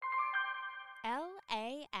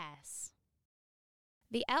LAS.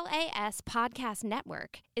 The LAS Podcast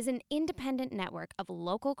Network is an independent network of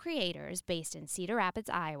local creators based in Cedar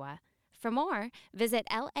Rapids, Iowa. For more, visit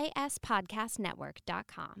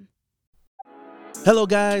laspodcastnetwork.com. Hello,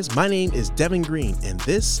 guys. My name is Devin Green, and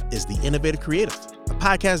this is The Innovative Creative, a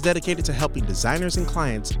podcast dedicated to helping designers and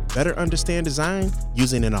clients better understand design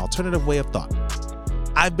using an alternative way of thought.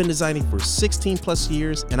 I've been designing for 16 plus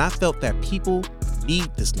years, and I felt that people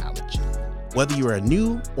need this knowledge. Whether you are a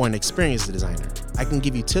new or an experienced designer, I can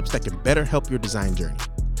give you tips that can better help your design journey.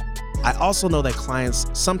 I also know that clients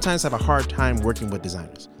sometimes have a hard time working with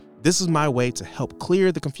designers. This is my way to help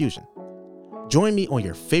clear the confusion. Join me on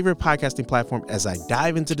your favorite podcasting platform as I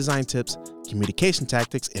dive into design tips, communication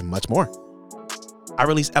tactics, and much more. I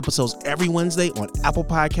release episodes every Wednesday on Apple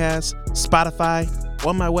Podcasts, Spotify,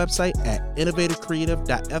 on my website at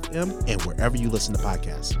innovativecreative.fm, and wherever you listen to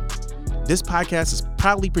podcasts. This podcast is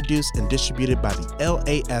proudly produced and distributed by the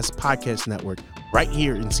LAS Podcast Network right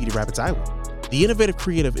here in Cedar Rapids, Iowa. The Innovative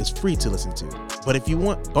Creative is free to listen to, but if you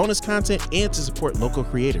want bonus content and to support local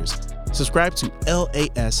creators, subscribe to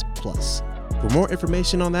LAS Plus. For more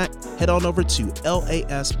information on that, head on over to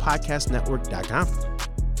laspodcastnetwork.com.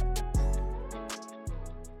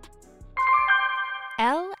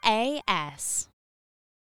 LAS.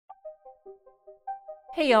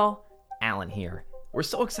 Hey y'all, Alan here. We're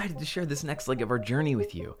so excited to share this next leg of our journey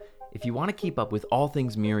with you. If you want to keep up with all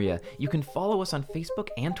things Myria, you can follow us on Facebook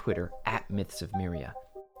and Twitter at Myths of Myria.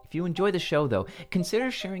 If you enjoy the show, though, consider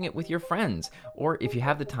sharing it with your friends, or if you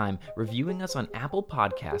have the time, reviewing us on Apple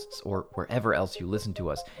Podcasts or wherever else you listen to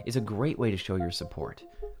us is a great way to show your support.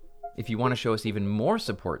 If you want to show us even more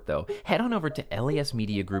support, though, head on over to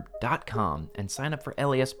lasmediagroup.com and sign up for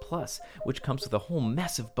LAS Plus, which comes with a whole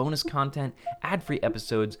mess of bonus content, ad-free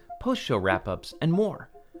episodes, post-show wrap-ups, and more.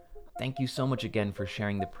 Thank you so much again for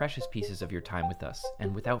sharing the precious pieces of your time with us,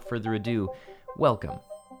 and without further ado, welcome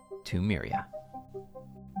to Myria.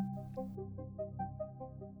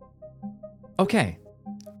 Okay,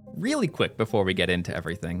 really quick before we get into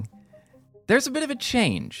everything, there's a bit of a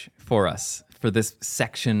change for us for this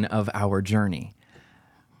section of our journey.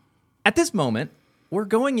 At this moment, we're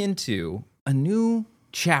going into a new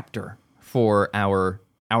chapter for our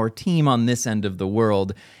team on this end of the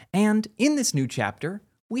world, and in this new chapter,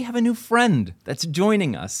 we have a new friend that's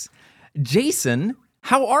joining us. Jason,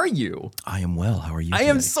 how are you? I am well. How are you today? I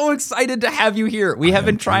am so excited to have you here. We have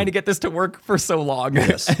been trying to get this to work for so long.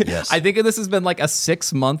 Yes. I think this has been like a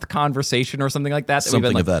 6-month conversation or something like that.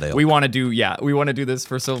 Something of that ilk. We want to do this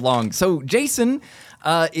for so long. So Jason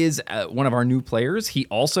is one of our new players. He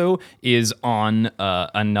also is on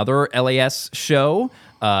another LAS show.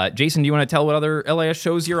 Jason, do you want to tell what other LAS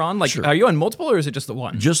shows you're on? Sure. Are you on multiple, or is it just the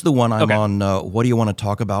one? Just the one. I'm on What Do You Want to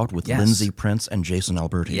Talk About with Yes. Lindsay Prince and Jason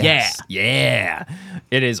Alberti. Yes. Yeah.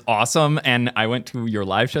 It is awesome. And I went to your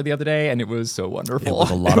live show the other day, and it was so wonderful. It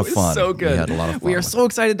was a lot of fun. So good. We had a lot of fun. We are so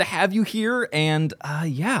excited to have you here. And I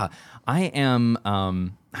am...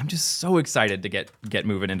 I'm just so excited to get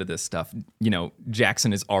moving into this stuff. You know,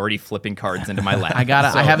 Jackson is already flipping cards into my lap. I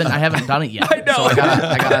haven't done it yet. I know. So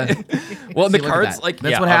I gotta. Well, the look at cards, that. like,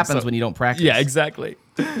 that's what happens when you don't practice. Yeah, exactly.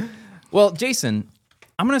 Well, Jason,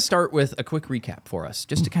 I'm going to start with a quick recap for us,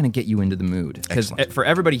 just to kind of get you into the mood. Because for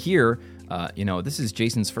everybody here, this is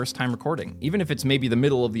Jason's first time recording. Even if it's maybe the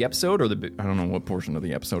middle of the episode or I don't know what portion of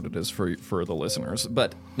the episode it is for the listeners,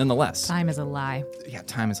 but nonetheless. Time is a lie. Yeah,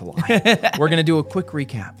 time is a lie. We're going to do a quick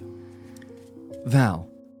recap. Val,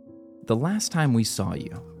 the last time we saw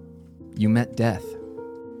you, you met death.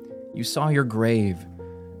 You saw your grave,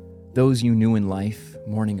 those you knew in life,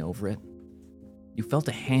 mourning over it. You felt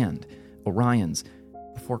a hand, Orion's,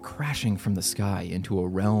 before crashing from the sky into a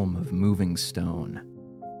realm of moving stone.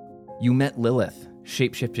 You met Lilith,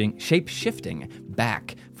 shape-shifting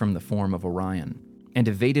back from the form of Orion, and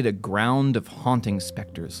evaded a ground of haunting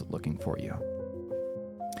specters looking for you.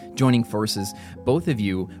 Joining forces, both of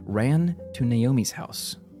you ran to Naomi's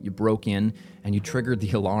house. You broke in, and you triggered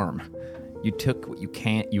the alarm. You took what you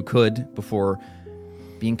could before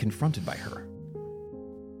being confronted by her,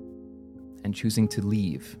 and choosing to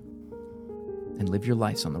leave and live your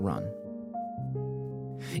lives on the run.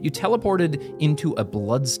 You teleported into a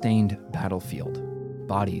blood-stained battlefield,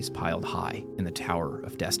 bodies piled high in the Tower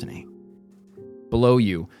of Destiny. Below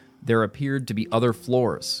you, there appeared to be other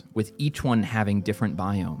floors, with each one having different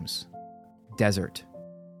biomes. Desert,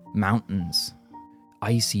 mountains,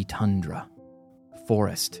 icy tundra,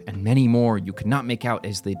 forest, and many more you could not make out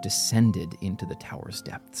as they descended into the tower's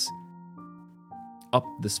depths. Up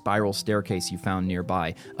the spiral staircase you found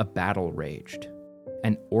nearby, a battle raged.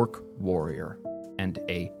 An orc warrior and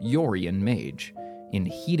a Yorian mage in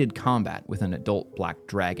heated combat with an adult black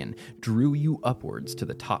dragon, drew you upwards to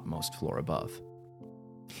the topmost floor above.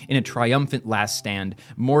 In a triumphant last stand,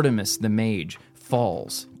 Mortimus the mage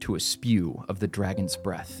falls to a spew of the dragon's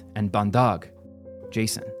breath, and Bandag,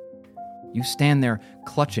 Jason, you stand there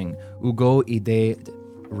clutching Ugo Ide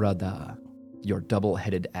Rada, your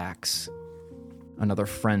double-headed axe, another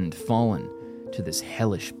friend fallen to this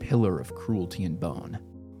hellish pillar of cruelty and bone.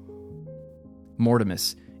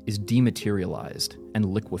 Mortimus is dematerialized and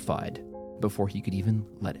liquefied before he could even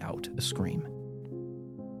let out a scream.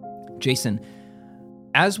 Jason,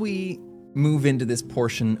 as we move into this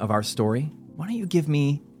portion of our story, why don't you give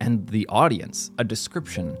me and the audience a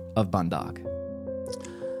description of Bandag?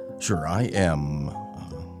 Sure, I am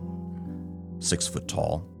 6 foot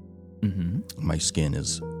tall. Mm-hmm. My skin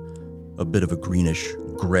is a bit of a greenish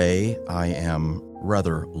gray. I am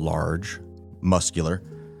rather large, muscular.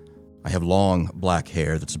 I have long black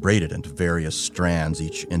hair that's braided into various strands,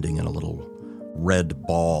 each ending in a little red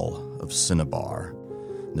ball of cinnabar.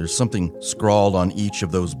 There's something scrawled on each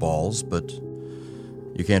of those balls, but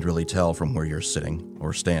you can't really tell from where you're sitting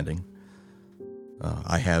or standing.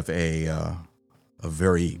 I have a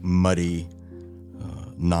very muddy,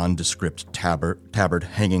 nondescript tabard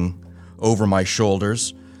hanging over my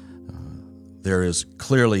shoulders. There is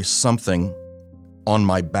clearly something on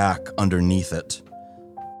my back underneath it,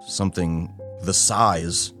 something the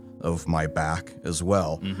size of my back as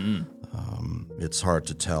well. Mm-hmm. It's hard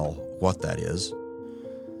to tell what that is.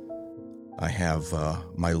 I have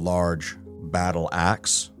my large battle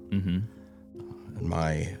axe, Mm-hmm. and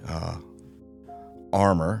my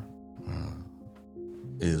armor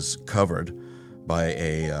is covered by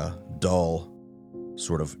a dull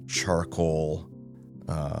sort of charcoal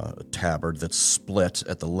tabard that's split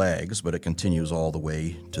at the legs, but it continues all the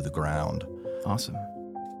way to the ground. Awesome.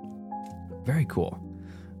 Very cool.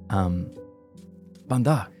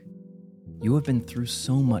 Bandag, you have been through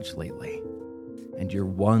so much lately, and your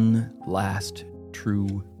one last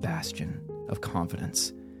true bastion of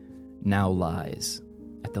confidence now lies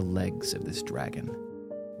at the legs of this dragon.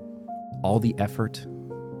 All the effort,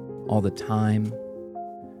 all the time,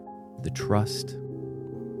 the trust,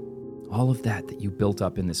 all of that you built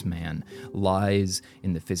up in this man lies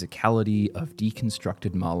in the physicality of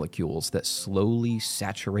deconstructed molecules that slowly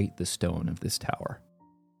saturate the stone of this tower.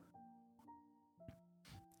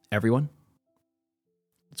 Everyone,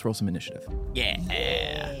 let's roll some initiative. Yeah.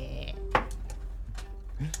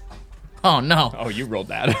 Oh, no. Oh, you rolled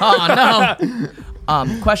that. Oh,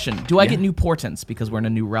 no. Question. Do I get new portents because we're in a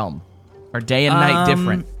new realm? Are day and night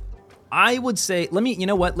different? I would say, let me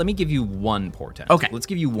give you one portent. Okay. Let's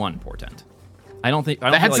give you one portent. I don't That's feel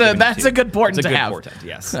like giving that's two. a good portent It's a to good have. portent,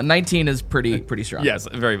 yes. 19 is pretty strong. Yes,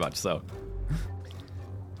 very much so.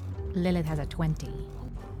 Lilith has a 20.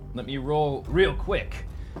 Let me roll real quick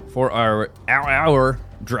for our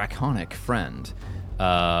draconic friend.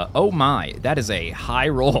 Oh my, that is a high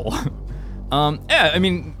roll. Yeah, I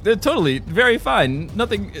mean, totally, very fine.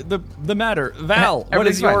 Nothing the matter. Val, what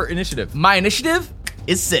is your initiative? My initiative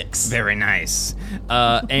is 6. Very nice.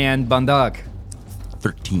 And Bandag,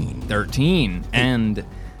 13. 13, and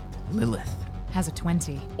Lilith. Has a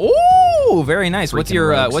 20. Oh, very nice.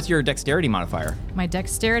 Freaking What's your dexterity modifier? My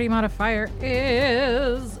dexterity modifier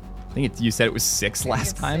is... I think you said it was 6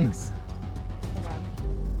 last time. 6.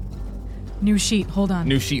 New sheet, hold on.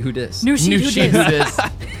 New sheet, who dis? New sheet, who dis?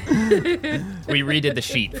 We redid the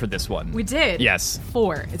sheet for this one. We did? Yes.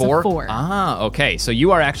 4. It's 4? a 4. Ah, okay. So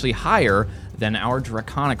you are actually higher than our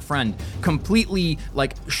draconic friend. Completely,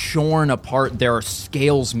 shorn apart. There are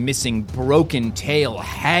scales missing, broken tail,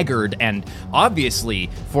 haggard, and obviously,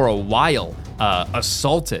 for a while,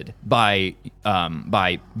 assaulted by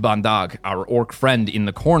Bandag, our orc friend in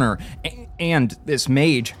the corner, and this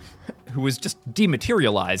mage who was just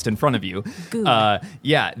dematerialized in front of you. Goo.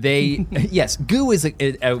 Yes, goo is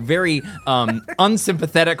a very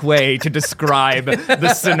unsympathetic way to describe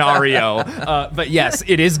the scenario. But yes,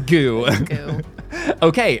 it is goo. Goo.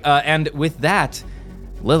 Okay, and with that,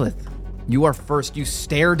 Lilith, you are first. You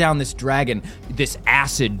stare down this dragon, this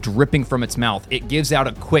acid dripping from its mouth. It gives out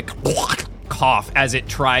a quick cough as it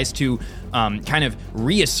tries to kind of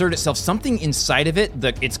reassert itself. Something inside of it,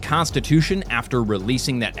 its constitution, after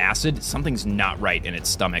releasing that acid, something's not right in its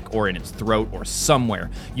stomach or in its throat or somewhere.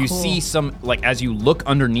 You see some, as you look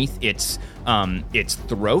underneath its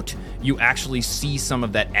throat, you actually see some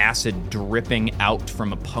of that acid dripping out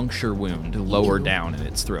from a puncture wound lower down in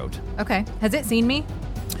its throat. Okay. Has it seen me?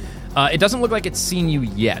 It doesn't look like it's seen you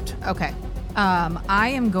yet. Okay. I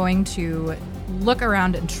am going to look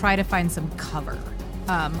around and try to find some cover.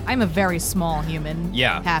 I'm a very small human.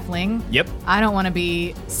 Yeah. Halfling. Yep. I don't want to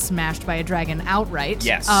be smashed by a dragon outright.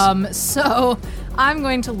 Yes. So I'm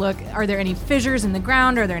going to look. Are there any fissures in the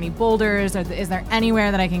ground? Are there any boulders? Is there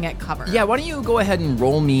anywhere that I can get cover? Yeah, why don't you go ahead and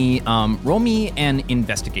roll me an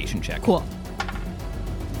investigation check. Cool.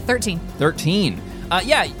 13. 13.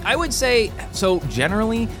 Yeah, I would say, so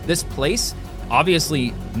generally, this place,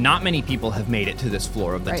 obviously, not many people have made it to this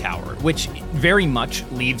floor of the Right. tower, which very much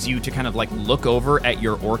leaves you to kind of like look over at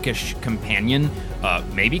your orcish companion,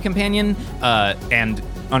 and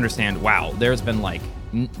understand, wow, there's been like,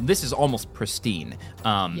 this is almost pristine.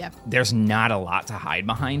 Yep. There's not a lot to hide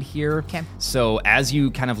behind here. Okay. So as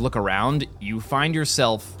you kind of look around, you find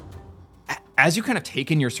yourself, as you kind of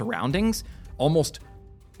take in your surroundings, almost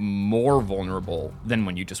more vulnerable than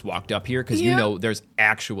when you just walked up here, because you Yeah. know there's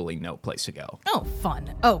actually no place to go. Oh, fun.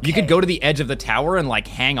 Okay. You could go to the edge of the tower and like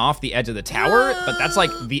hang off the edge of the tower, but that's like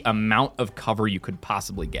the amount of cover you could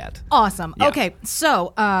possibly get. Awesome. Yeah. Okay,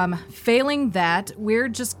 so failing that, we're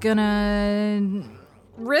just gonna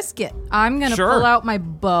risk it. I'm gonna Sure. pull out my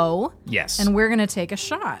bow. Yes. And we're gonna take a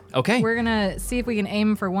shot. Okay. We're gonna see if we can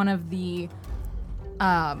aim for one of the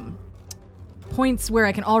points where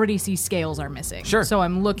I can already see scales are missing. Sure. So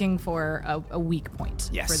I'm looking for a weak point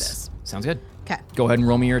Yes. for this. Sounds good. Okay. Go ahead and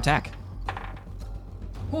roll me your attack.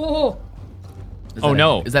 Oh. Oh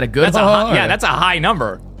no. Is that a good That's one? yeah, that's a high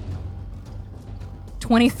number.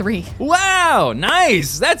 23. Wow,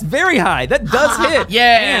 nice. That's very high. That does hit.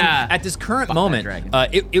 Yeah. And at this current Fuck moment,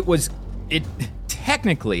 that dragon. it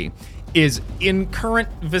technically is in current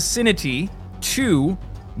vicinity to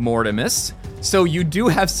Mortimus. So you do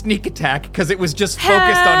have sneak attack because it was just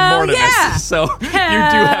focused on Hell Mortimus. yeah. So you do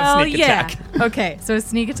have Hell sneak yeah. attack. Okay, so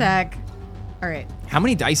sneak attack. All right, How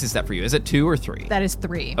many dice is that for you? Is it 2 or 3? that is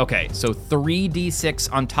 3. Okay, so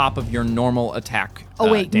 3d6 on top of your normal attack.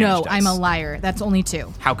 Oh wait, damage no, dice. I'm a liar. That's only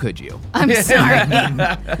 2. How could you? I'm sorry.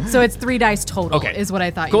 So it's 3 dice total. Okay. Is what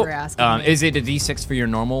I thought Cool. you were asking. me. Is it a d6 for your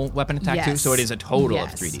normal weapon attack too? Yes. So it is a total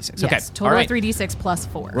of Yes. 3d6. Yes, Okay. total All right. of 3d6 plus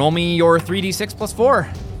 4. Roll me your 3d6 plus 4.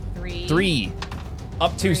 3. 3.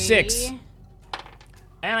 Up to 6. 3.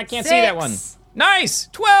 And I can't see that one. 6. Nice!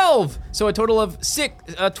 12! So a total of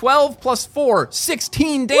 12 plus 4,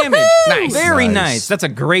 16 damage. Woohoo! Nice. Very Nice. nice. That's a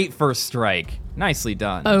great first strike. Nicely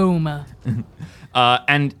done. Boom.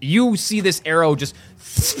 And you see this arrow just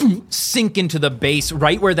sink into the base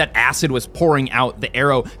right where that acid was pouring out. The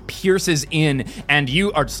arrow pierces in, and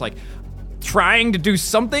you are just like trying to do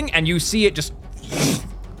something, and you see it just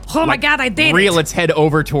Oh my god, I did reel it. its head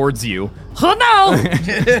over towards you. Oh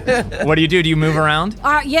no! What do? Do you move around?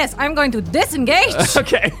 Yes, I'm going to disengage.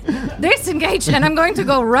 Okay. Disengage, and I'm going to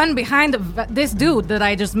go run behind this dude that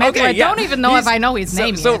I just met. who I don't even know if I know his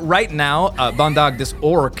name So yet. right now, Bondog, this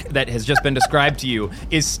orc that has just been described to you,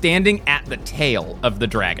 is standing at the tail of the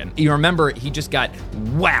dragon. You remember he just got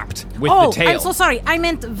whapped with the tail. I'm so sorry. I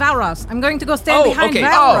meant Valros. I'm going to go stand Oh, behind okay.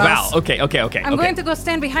 Valros. Oh, Val. Okay. I'm going to go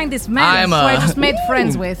stand behind this man who I just made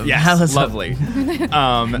friends with. Yes, Val's a- lovely.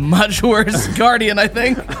 Much worse guardian, I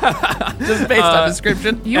think. Just based on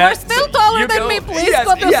description. You are still taller you than go- me. Please yes,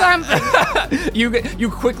 go do yeah. something. You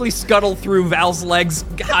quickly scuttle through Val's legs,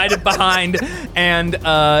 hide it behind, and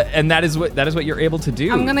that is what you're able to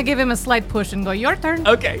do. I'm gonna give him a slight push and go, your turn.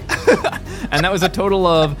 Okay. And that was a total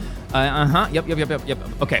of Yep.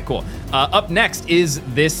 Okay, cool. Up next is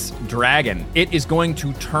this dragon. It is going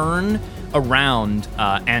to turn around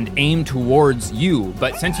and aim towards you,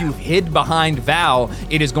 but since you've hid behind Val,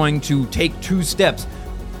 it is going to take 2 steps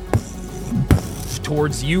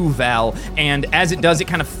towards you, Val, and as it does, it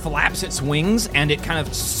kind of flaps its wings and it kind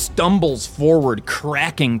of stumbles forward,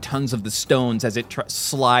 cracking tons of the stones as it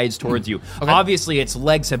slides towards you. Obviously, its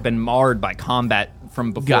legs have been marred by combat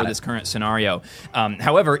from before Got it. this current scenario.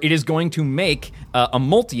 However, it is going to make a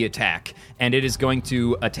multi-attack, and it is going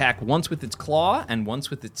to attack once with its claw and once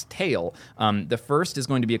with its tail. The first is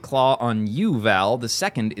going to be a claw on you, Val. The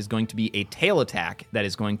second is going to be a tail attack that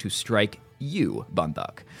is going to strike you,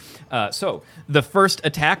 Bondog. So the first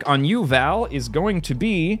attack on you, Val, is going to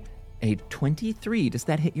be a 23. Does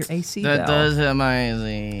that hit your AC, That Val? does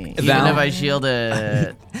amazing. Even Val- if I shield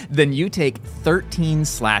it. Then you take 13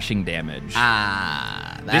 slashing damage.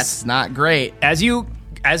 That's This- not great. As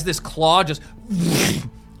this claw just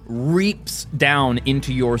reaps down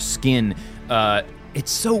into your skin,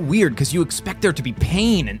 it's so weird because you expect there to be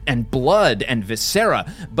pain and blood and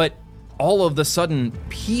viscera, but all of the sudden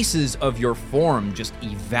pieces of your form just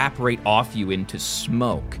evaporate off you into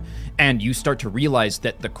smoke, and you start to realize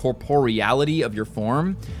that the corporeality of your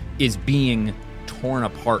form is being torn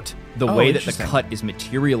apart. The way that the interesting. cut is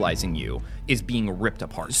materializing you is being ripped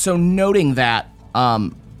apart. So noting that,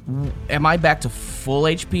 am I back to full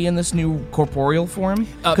HP in this new corporeal form?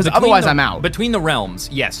 Because Between otherwise the- I'm out. Between the realms,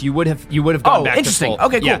 yes, you would have gone back interesting. to full.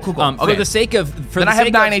 Okay, cool, Yeah. cool. For Okay. the sake of Then I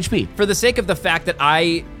have 9 HP. For the sake of the fact that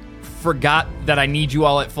I forgot that I need you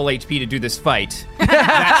all at full HP to do this fight.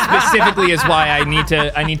 That specifically is why I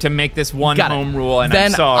need to make this one Got it. home rule, and then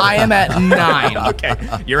I'm sorry. I am at 9. Okay,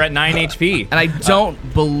 you're at 9 HP. And I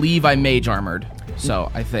don't believe I mage armored.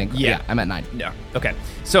 So I think, Yeah. I'm at 9. Yeah. Okay.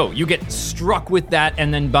 So you get struck with that,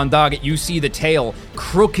 and then Bandag, you see the tail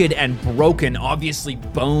crooked and broken. Obviously,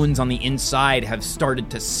 bones on the inside have started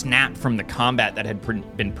to snap from the combat that had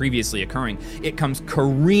been previously occurring. It comes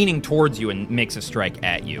careening towards you and makes a strike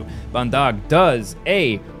at you. Bandag does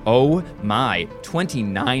a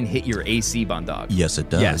 29 hit your AC, Bandag. Yes, it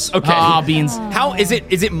does. Yes. Okay. Ah, beans. How is it?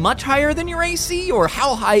 Is it much higher than your AC, or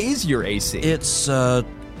how high is your AC? It's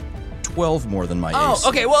 12 more than my Oh, AC.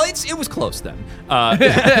 okay. Well, it was close then.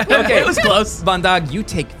 Okay, It was close. Bandag, you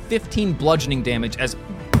take 15 bludgeoning damage as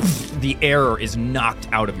the air is knocked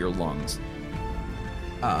out of your lungs.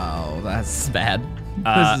 Oh, that's bad.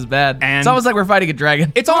 This is bad. and- It's almost like we're fighting a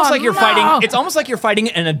dragon. It's almost like you're no! fighting. It's almost like you're fighting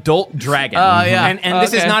an adult dragon. Oh, yeah. And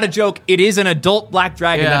this is Okay. not a joke. It is an adult black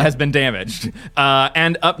dragon Yeah. that has been damaged.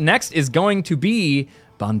 And up next is going to be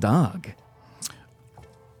Bandag.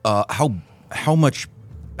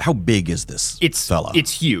 How big is this fella?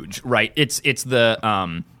 It's huge, right?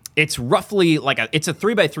 It's roughly like it's a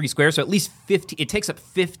 3x3 square, so at least 50. It takes up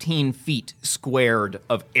 15 feet squared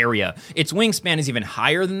of area. Its wingspan is even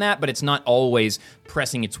higher than that, but it's not always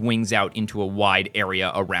pressing its wings out into a wide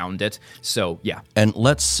area around it. So yeah, And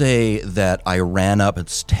let's say that I ran up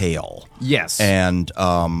its tail. yes, And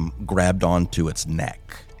grabbed onto its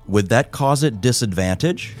neck. Would that cause it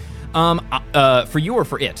disadvantage? for you or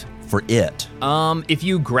for it? For it. If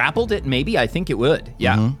you grappled it, maybe I think it would.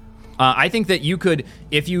 Yeah. I think that you could,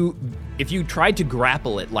 if you tried to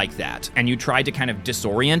grapple it like that, and you tried to kind of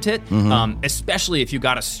disorient it, especially if you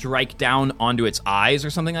got a strike down onto its eyes or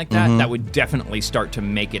something like that, that would definitely start to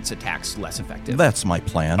make its attacks less effective. That's my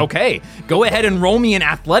plan. Okay, go ahead and roll me an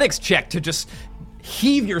athletics check to just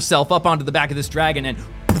heave yourself up onto the back of this dragon and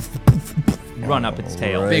run up its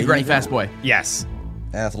tail. Big, runny, fast boy. Yes.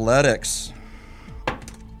 Athletics.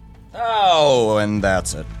 Oh, and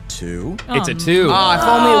that's a 2. It's a 2. Ah, if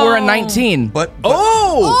only it were a 19. But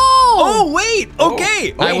Oh, wait.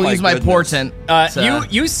 Okay. I will my use my goodness. portent.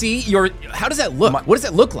 You see your. How does that look? What does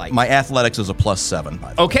that look like? my athletics is a +7,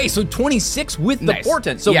 by the way. Okay, so 26 with the Nice.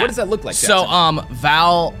 portent. So Yeah. what does that look like? So, Jackson?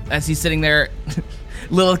 Val, as he's sitting there,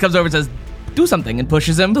 Lilith comes over and says, "Do something," and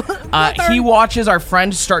pushes him. He watches our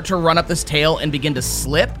friend start to run up this tail and begin to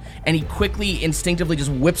slip, and he quickly, instinctively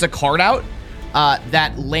just whips a card out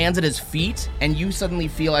that lands at his feet, and you suddenly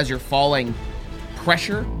feel as you're falling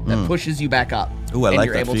pressure that pushes you back up. Ooh, I and like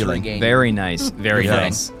you're that able feeling. to regain. Very nice. Very Yeah.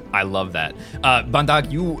 nice. I love that.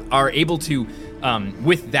 Bandag, you are able to,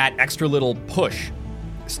 with that extra little push,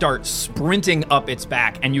 start sprinting up its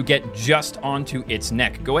back, and you get just onto its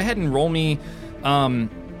neck. Go ahead and roll me an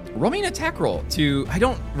attack roll. I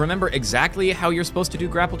don't remember exactly how you're supposed to do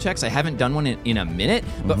grapple checks. I haven't done one in a minute,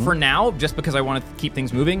 but for now, just because I want to keep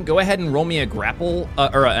things moving, go ahead and roll me a grapple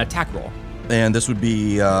or an attack roll. And this would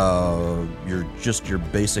be your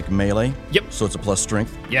basic melee. Yep. So it's a plus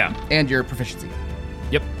strength. Yeah. And your proficiency.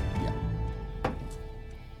 Yep.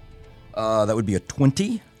 That would be a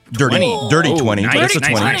 20. Dirty 20. 20. Nice, But it's a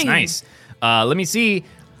nice, 20. nice. Let me see.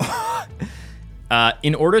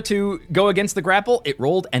 In order to go against the grapple, it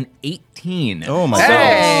rolled an 18. Oh my So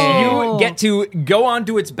God. you get to go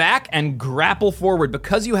onto its back and grapple forward.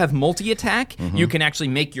 Because you have multi-attack, you can actually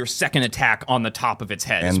make your second attack on the top of its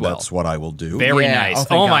head as And well. that's what I will do. Very Yeah. nice. Oh,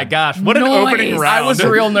 thank Oh my God. gosh, what an opening round. I was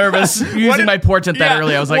real nervous using my portent that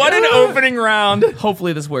early. I was like, what an "Ooh." opening round.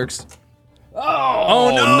 Hopefully this works.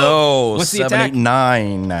 Oh no. No. What's the 7, attack? 8,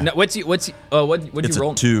 9. No, what'd you It's a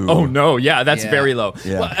roll? 2. Oh no, yeah, that's Yeah. very low.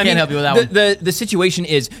 Yeah. Well, I Can't mean, help you with that one. The situation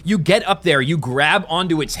is you get up there, you grab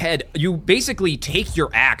onto its head, you basically take your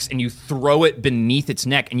axe and you throw it beneath its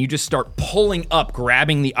neck, and you just start pulling up,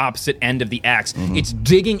 grabbing the opposite end of the axe. It's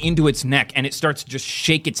digging into its neck, and it starts to just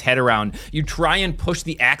shake its head around. You try and push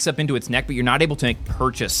the axe up into its neck, but you're not able to make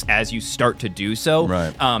purchase as you start to do so.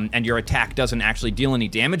 Right. And your attack doesn't actually deal any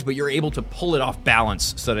damage, but you're able to pull it off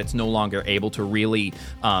balance so that it's no longer able to really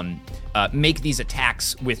make these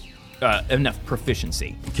attacks with enough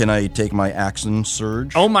proficiency. Can I take my action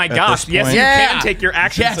surge? Oh my at gosh, this yes, point? you Yeah. can take your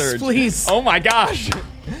action Yes, surge. please. Oh my gosh.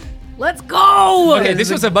 Let's go. Okay, this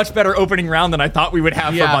was a much better opening round than I thought we would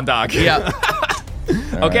have Yeah. for Bandag. Yeah.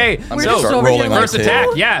 All Okay, I'm We're so just start over here rolling like, first my attack.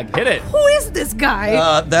 tail. Yeah, hit it. Who is this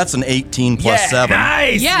guy? That's an 18 plus 7.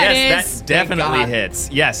 Nice. Yeah, it yes, is. that definitely God. hits.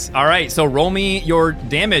 Yes. All right. So roll me your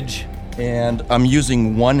damage. And I'm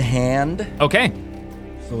using one hand, Okay.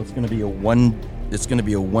 so it's going to be a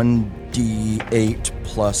 1d8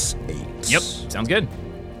 plus 8. Yep. Sounds good.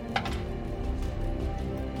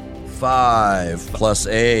 5 plus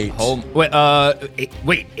 8.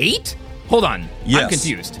 Wait. 8? Hold on. I'm Yes.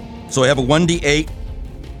 confused. So I have a 1d8,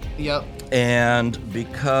 Yep. and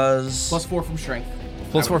because Plus 4 from strength.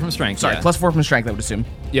 Plus 4 from strength. Sorry, yeah. plus 4 from strength, I would assume.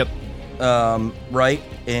 Yep. right,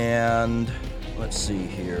 and let's see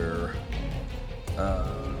here.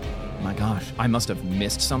 My gosh, I must have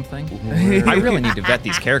missed something. I really need to vet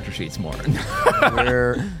these character sheets more.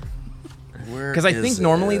 Where Because I think is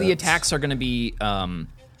normally the it? attacks are going to be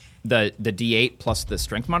the D8 plus the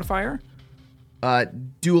strength modifier.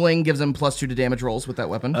 Dueling gives him plus 2 to damage rolls with that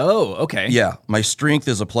weapon. Oh, okay. Yeah, my strength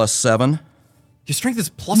is a plus 7. Your strength is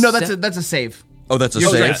plus. no, that's a save. Oh, that's a Your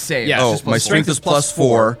save. strength save. Yeah, Oh, it's just my plus strength four. is plus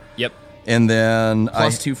 4. Yep. And then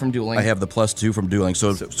Plus 2 from dueling. I have the plus 2 from dueling,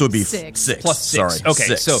 so it'd be 6. 6. Plus 6. Sorry,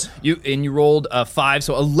 Okay, 6. so you rolled 5,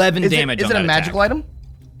 so 11 damage. Is on it a that magical attack. item?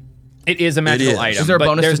 It is a magical is. item. Is there a but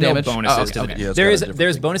bonus to there's damage? No bonuses Oh, okay, to okay. the, Yeah, it's there got a is different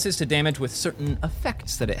there's thing. bonuses to damage with certain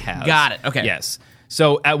effects that it has. Got it, okay. Yes.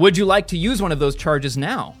 So would you like to use one of those charges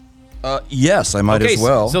now? Yes, I might Okay, as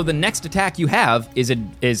well. so the next attack you have is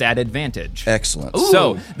at advantage. Excellent.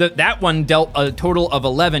 So that one dealt a total of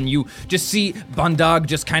 11. You just see Bandag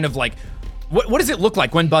just kind of like, what does it look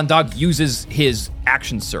like when Bandag uses his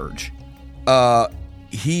action surge? I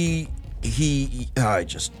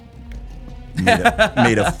just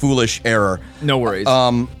made a foolish error. No worries.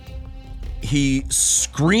 He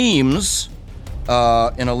screams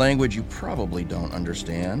in a language you probably don't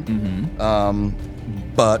understand.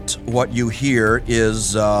 But what you hear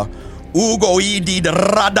is Ugo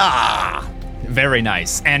Ididrada. Very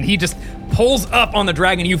nice. And he just pulls up on the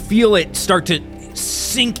dragon. You feel it start to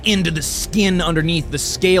sink into the skin underneath the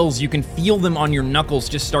scales. You can feel them on your knuckles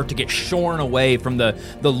just start to get shorn away from the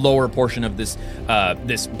lower portion of this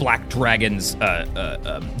this black dragon's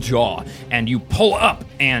jaw. And you pull up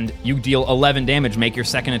and you deal 11 damage. Make your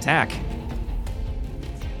second attack.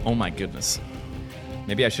 Oh my goodness.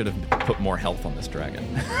 Maybe I should have put more health on this dragon.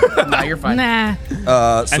 Nah, you're fine. Nah.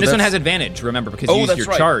 So And this one that's- has advantage, remember, because Oh, you used that's your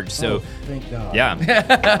right. charge. So, Thank God.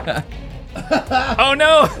 yeah. Oh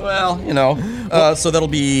no! Well, so that'll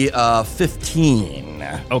be 15.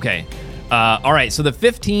 Okay. All right, so the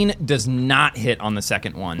 15 does not hit on the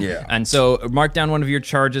second one. Yeah. And so mark down one of your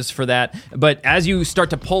charges for that. But as you start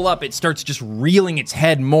to pull up, it starts just reeling its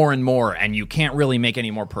head more and more, and you can't really make any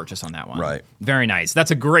more purchase on that one. Right. Very nice.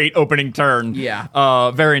 That's a great opening turn.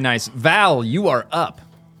 Yeah. Very nice. Val, you are up.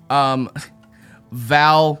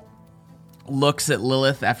 Val looks at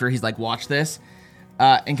Lilith after he's like, watch this,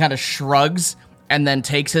 and kind of shrugs, and then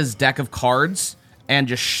takes his deck of cards and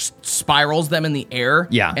just spirals them in the air.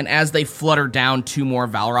 Yeah. And as they flutter down, 2 more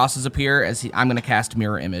Valrosses appear. I'm going to cast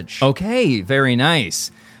Mirror Image. Okay, very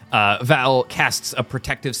nice. Val casts a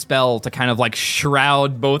protective spell to kind of like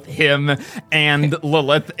shroud both him and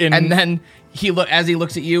Lilith in. And then as he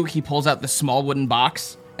looks at you, he pulls out the small wooden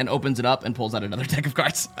box and opens it up and pulls out another deck of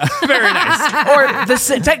cards. very nice.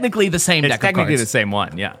 Or technically the same It's deck of technically cards. the same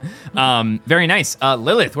one, yeah. Very nice.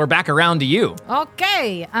 Lilith, we're back around to you.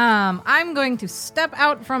 Okay. I'm going to step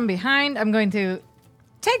out from behind. I'm going to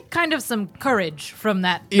take kind of some courage from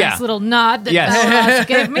that Yeah. nice little nod that Yes. Valros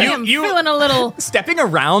gave me. You- I'm you- feeling a little. Stepping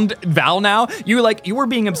around Val now, you were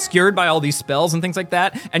being obscured by all these spells and things like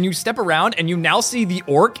that, and you step around and you now see the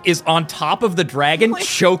orc is on top of the dragon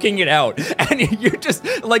choking it out. And you're just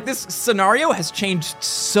like, this scenario has changed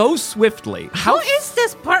so swiftly. How is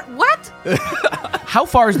this part? What? How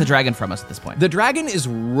far is the dragon from us at this point? The dragon is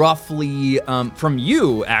roughly, from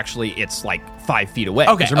you, actually, it's like 5 feet away.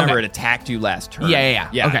 Okay, 'Cause remember, okay. it attacked you last turn.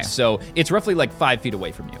 Yeah. Okay. So it's roughly like 5 feet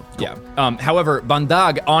away from you. Yeah. However,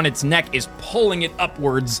 Bandag on its neck is pulling it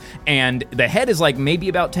upwards, and the head is like maybe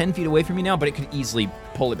about 10 feet away from you now, but it could easily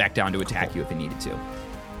pull it back down to attack you if it needed to.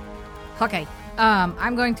 Okay.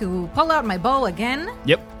 I'm going to pull out my bow again.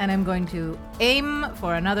 Yep. And I'm going to aim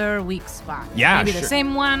for another weak spot. Yeah, Maybe sure. the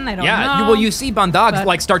same one. I don't Yeah, know. you see Bandag but-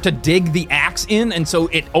 like start to dig the axe in, and so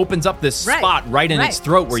it opens up this Right, spot right in its right.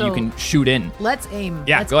 throat where you So- can shoot in. Let's aim.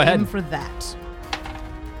 Yeah, Let's go ahead. aim for that.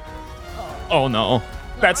 Oh no,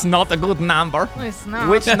 that's not a good number. It's not.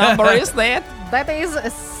 Which number is that? That is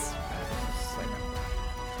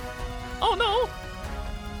Oh no.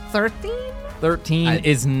 13? 13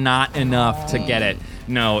 is not enough to get it.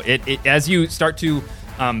 No, it as you start to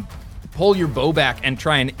pull your bow back and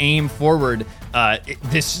try and aim forward.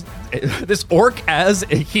 This orc, as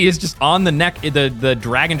he is just on the neck, the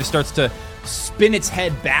dragon just starts to spin its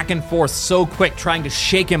head back and forth so quick, trying to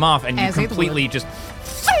shake him off, and you As it completely would. just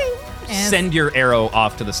send your arrow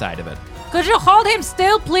off to the side of it. Could you hold him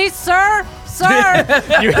still, please, sir? Sir!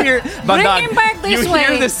 You hear Bring him back this you way.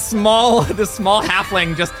 hear this small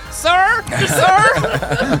halfling just, sir.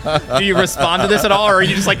 Do you respond to this at all, or are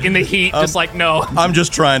you just like in the heat, just like no? I'm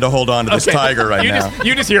just trying to hold on to this tiger right now.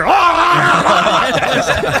 You just hear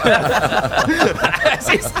as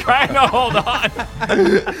he's trying to hold on.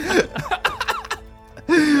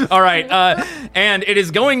 All right, and it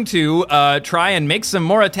is going to try and make some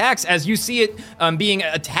more attacks. As you see it being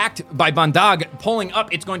attacked by Bandag, pulling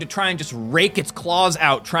up, it's going to try and just rake its claws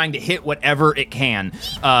out, trying to hit whatever it can.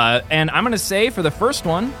 And I'm going to say for the first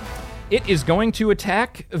one, it is going to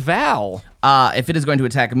attack Val. If it is going to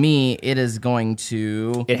attack me, it is going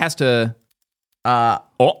to... It has to...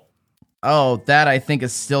 Oh, that I think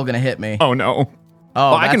is still going to hit me. Oh, no.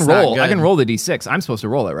 Oh, well, I can that's not roll. I good. can roll the d6. I'm supposed to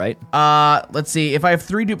roll it, right? Let's see. If I have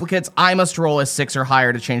 3 duplicates, I must roll a 6 or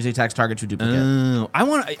higher to change the attack's target to a duplicate. I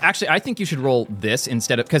want to actually. I think you should roll this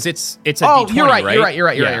instead of because it's a Oh, D20, you're right. right. You're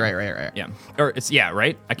right. Yeah. Yeah, or it's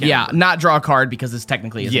right. I can't. Yeah, remember. not draw a card because this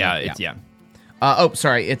technically is. Yeah.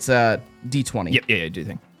 Sorry. It's a D20. Yeah. Do you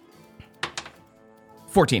think?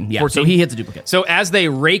 14. Yeah. 14. So he hits a duplicate. So as they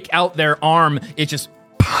rake out their arm, it just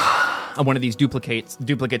one of these duplicates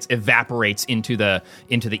evaporates into the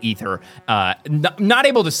ether. Not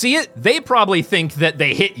able to see it. They probably think that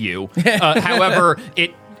they hit you. However,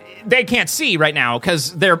 they can't see right now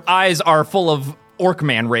because their eyes are full of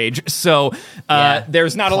Orc-man rage. So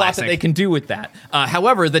there's not a lot that they can do with that.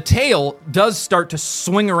 However, the tail does start to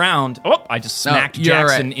swing around. Oh, I just smacked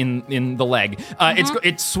Jackson in the leg.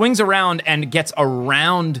 It swings around and gets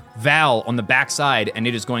around Val on the backside, and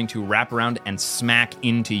it is going to wrap around and smack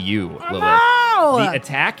into you, Lilith. No! The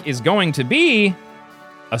attack is going to be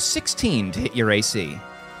a 16 to hit your AC.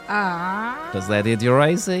 Does that hit your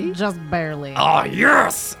AC? Just barely. Oh,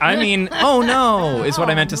 yes! I mean, oh no, is what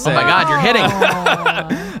I meant to say. Oh my God, you're hitting.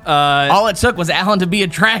 All it took was Alan to be a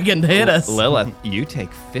dragon to hit us. Lilith, you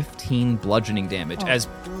take 15 bludgeoning damage as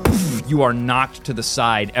you are knocked to the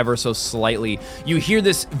side ever so slightly. You hear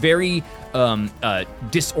this very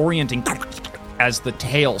disorienting as the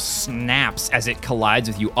tail snaps as it collides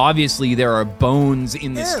with you. Obviously, there are bones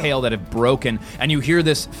in this tail that have broken, and you hear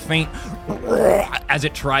this faint as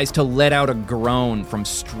it tries to let out a groan from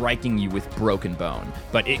striking you with broken bone.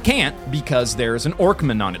 But it can't because there's an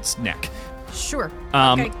Orcman on its neck. Sure.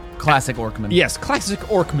 Okay. Classic Orcman. Yes, classic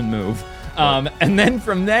Orcman move. And then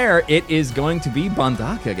from there, it is going to be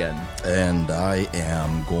Bandag again. And I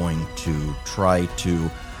am going to try to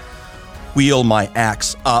wheel my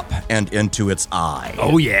axe up and into its eye.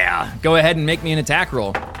 Oh, yeah. Go ahead and make me an attack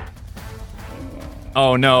roll.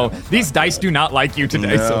 Oh, no. These dice do not like you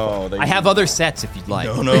today. No, I have other sets if you'd like.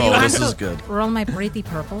 No, this is good. Roll my pretty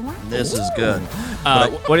purple one. This is good.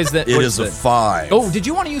 What is that? It is a 5. Oh, did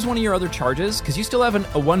you want to use one of your other charges? Because you still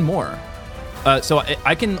have a one more. So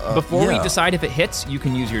I can, before we yeah. decide if it hits, you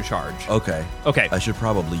can use your charge. Okay. Okay. I should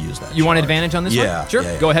probably use that. You want charge. advantage on this one? Yeah. Sure.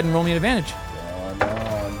 Yeah. Go ahead and roll me an advantage.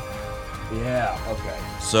 Yeah, okay.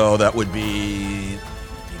 So that would be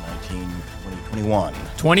 19, 20, 21.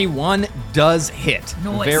 21 does hit.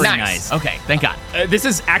 Very nice. Okay, thank God. This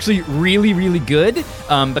is actually really, really good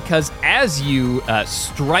because as you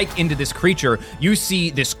strike into this creature, you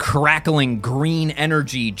see this crackling green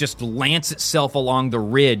energy just lance itself along the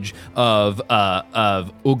ridge of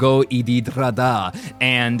Ugo Ididrada.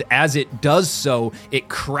 And as it does so, it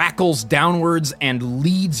crackles downwards and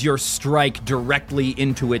leads your strike directly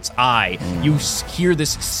into its eye. You hear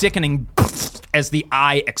this sickening as the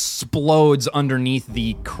eye explodes underneath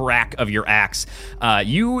the crack of your axe.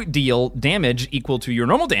 You deal damage equal to your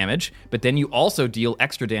normal damage, but then you also deal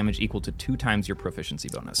extra damage equal to 2 times your proficiency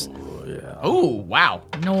bonus. Oh, wow.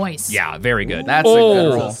 Nice. Yeah, very good. That's a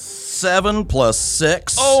good roll. 7 plus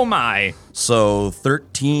 6. Oh my. So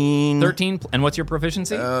 13. 13, and what's your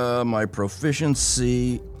proficiency? My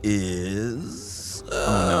proficiency is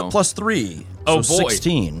no. plus 3. Oh, so boy.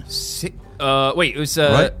 16. Wait, it was...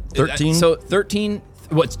 Right, 13? So 13...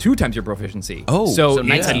 What's 2 times your proficiency? Oh, so so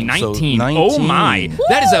it's a 19. 19. So Oh 19. my.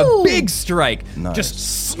 That is a big strike. Nice.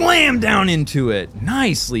 Just slam down into it.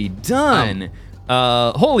 Nicely done.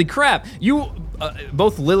 Holy crap. You,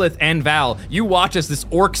 both Lilith and Val, you watch as this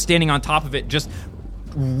orc standing on top of it just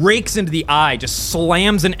rakes into the eye, just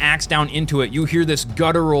slams an axe down into it. You hear this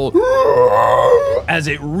guttural as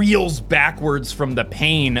it reels backwards from the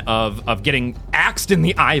pain of getting axed in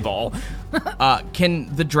the eyeball.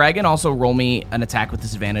 Can the dragon also roll me an attack with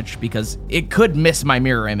disadvantage? Because it could miss my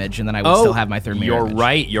mirror image, and then I would still have my third mirror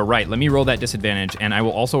image. You're right. Let me roll that disadvantage, and I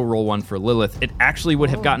will also roll one for Lilith. It actually would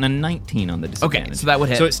have gotten a 19 on the disadvantage. Okay, so that would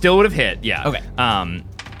hit. So it still would have hit, yeah. Okay.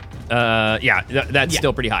 That's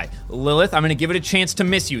still pretty high. Lilith, I'm going to give it a chance to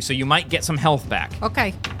miss you, so you might get some health back.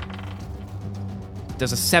 Okay.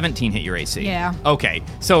 Does a 17 hit your AC? Yeah. Okay,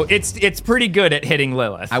 so it's pretty good at hitting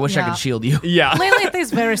Lilith. I wish I Yeah. could shield you. Yeah. Lilith is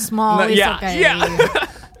very small. It's okay. Yeah.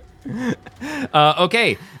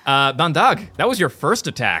 Okay, Bandag, that was your first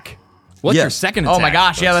attack. What's Yes. your second attack? Oh my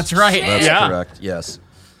gosh, yeah, that's right. That's Yeah. correct. Yes.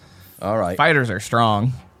 All right. Fighters are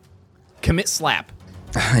strong. Commit slap.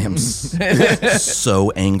 I am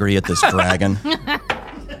so angry at this dragon.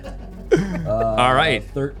 All right.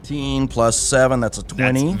 13 plus 7, that's a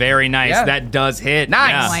 20. That's very nice. Yeah. That does hit. Nice.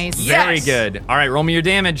 Yeah. Nice. Very Yes. good. All right, roll me your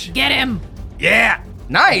damage. Get him. Yeah.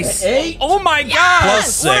 Nice. 8. Oh my god!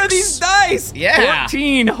 Plus What are 6. these dice? Yeah.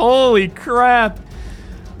 14. Holy crap!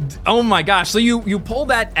 Oh my gosh! So you pull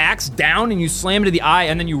that axe down and you slam it to the eye,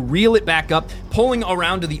 and then you reel it back up, pulling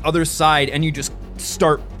around to the other side, and you just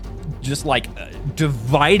start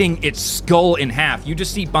dividing its skull in half. You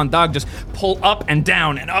just see Bandag just pull up and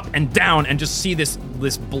down and up and down, and just see this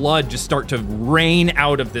blood just start to rain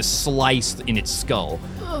out of this slice in its skull.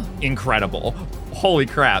 Incredible. Holy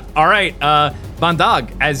crap. All right,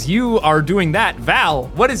 Bandag, as you are doing that, Val,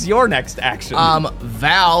 what is your next action?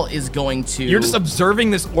 Val is going to... You're just observing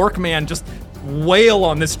this orc man just wail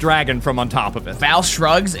on this dragon from on top of it. Val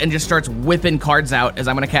shrugs and just starts whipping cards out as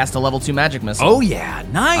I'm going to cast a level 2 magic missile. Oh yeah,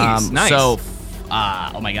 nice, nice. So,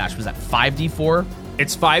 oh my gosh, was that 5d4?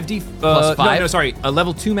 It's 5d Plus 5? No, sorry. A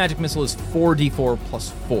level 2 magic missile is 4d4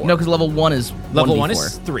 plus 4. No, because level 1 is level 1d4. 1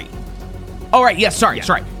 is 3. Oh, right, yes, sorry.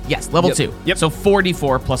 Yes, level Yep. 2. Yep. So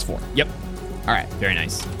 4d4 plus 4. Yep. All right. Very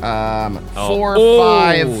nice. 4, Oh,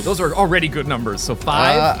 5. those are already good numbers. So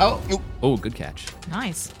 5. Oh, good catch.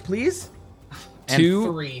 Nice. Please? 2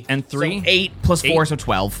 and 3. and 3. So 8 plus 4, 8. so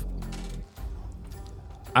 12.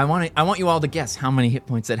 I want you all to guess how many hit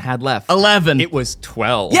points it had left. 11. It was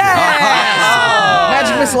 12.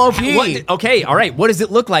 Magic missile OP. Okay, all right. What does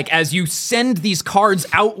it look like as you send these cards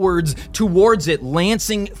outwards towards it,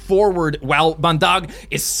 lancing forward while Bandag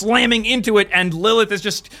is slamming into it, and Lilith is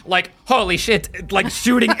just like, holy shit, like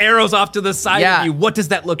shooting arrows off to the side of you. What does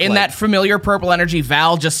that look like? In that familiar purple energy,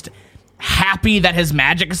 Val just happy that his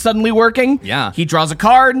magic is suddenly working. Yeah. He draws a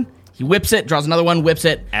card, he whips it, draws another one, whips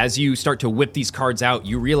it. As you start to whip these cards out,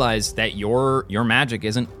 you realize that your magic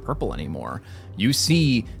isn't purple anymore. You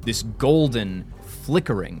see this golden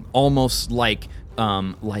flickering, almost like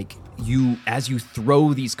you, as you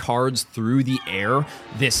throw these cards through the air,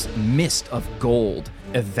 this mist of gold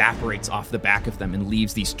evaporates off the back of them and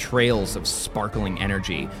leaves these trails of sparkling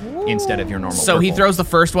energy instead of your normal So he purple. throws the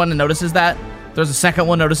first one and notices that, throws the second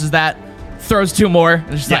one, notices that, throws 2 more,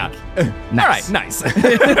 and it's just like, nice. All right,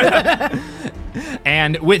 nice.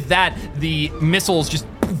 And with that, the missiles just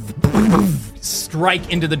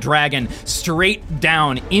strike into the dragon, straight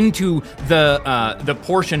down into the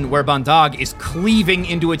portion where Bandag is cleaving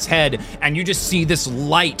into its head, and you just see this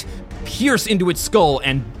light pierce into its skull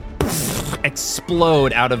and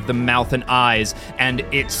explode out of the mouth and eyes, and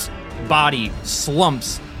its body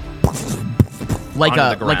slumps like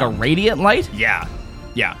onto the a ground. radiant light? Yeah.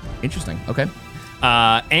 Interesting. Okay.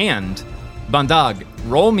 And Bandag,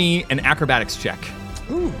 roll me an acrobatics check.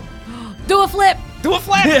 Do a flip. Do a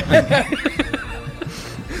flip!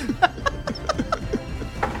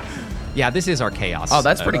 Yeah, this is our chaos. Oh,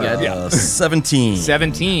 that's pretty good. 17.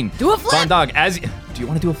 17. Do a flip. Bondog, do you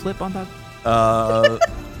want to do a flip, Bondog?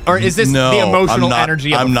 Or is this No, the emotional I'm not-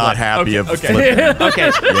 energy of I'm a not flip? happy of okay. flipping.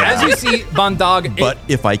 Okay. As you see, Bondog... But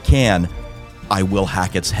if I can, I will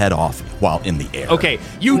hack its head off while in the air. Okay,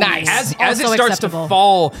 you Nice. as it Also starts acceptable. to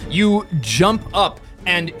fall, you jump up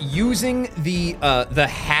and using the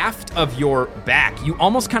haft of your back, you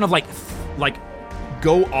almost kind of like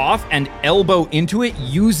go off and elbow into it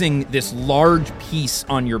using this large piece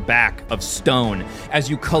on your back of stone as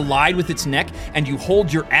you collide with its neck, and you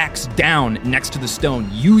hold your axe down next to the stone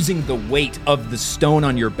using the weight of the stone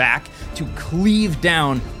on your back to cleave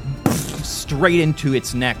down straight into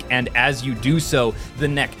its neck. And as you do so, the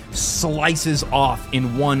neck slices off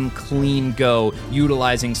in one clean go,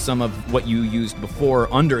 utilizing some of what you used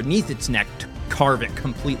before underneath its neck to carve it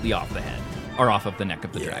completely off the head, or off of the neck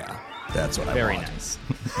of the dragon. That's what I Very want. nice.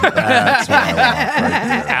 That's what I want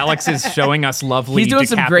right there. Alex is showing us lovely He's doing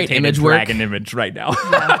some great decapitated image work. dragon image right now.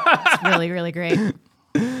 It's really, really great.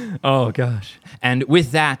 Oh, gosh. And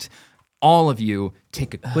with that, all of you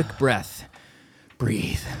take a quick breath,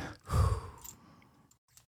 breathe,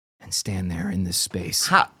 and stand there in this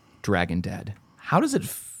space. Dragon dead. How does it...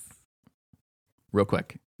 Real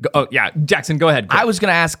quick. Jackson, go ahead. Quick. I was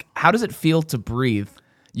going to ask, how does it feel to breathe?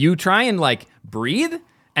 You try and, breathe,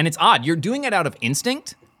 and it's odd. You're doing it out of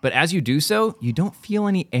instinct, but as you do so, you don't feel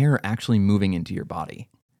any air actually moving into your body.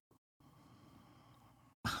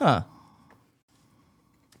 Huh.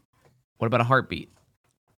 What about a heartbeat?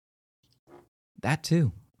 That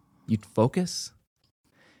too. You'd focus,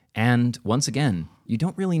 and once again, you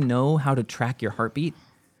don't really know how to track your heartbeat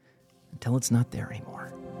until it's not there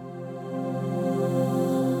anymore.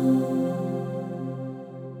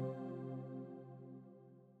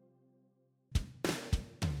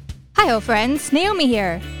 Hi-ho, friends. Naomi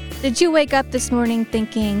here. Did you wake up this morning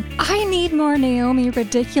thinking, I need more Naomi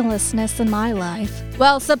ridiculousness in my life?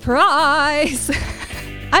 Well, surprise!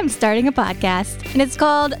 I'm starting a podcast, and it's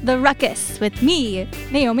called The Ruckus with me,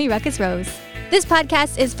 Naomi Ruckus Rose. This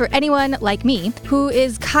podcast is for anyone like me who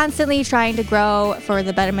is constantly trying to grow for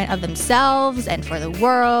the betterment of themselves and for the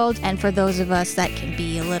world, and for those of us that can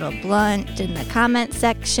be a little blunt in the comment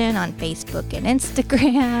section on Facebook and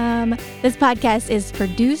Instagram. This podcast is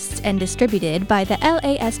produced and distributed by the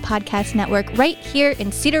LAS Podcast Network right here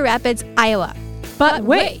in Cedar Rapids, Iowa. But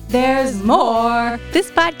wait, there's more. This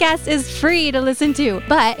podcast is free to listen to,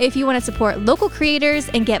 but if you want to support local creators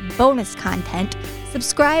and get bonus content,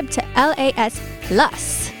 subscribe to LAS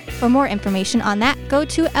Plus. For more information on that, go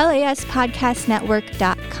to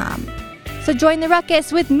laspodcastnetwork.com. So join the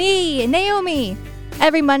ruckus with me, Naomi,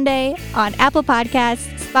 every Monday on Apple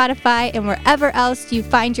Podcasts, Spotify, and wherever else you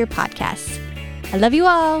find your podcasts. I love you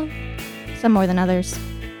all, some more than others.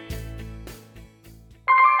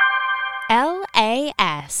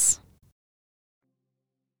 LAS.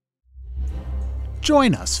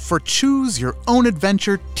 Join us for Choose Your Own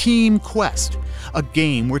Adventure Team Quest, a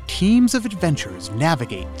game where teams of adventurers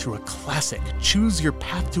navigate through a classic Choose Your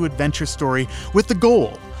Path to Adventure story with the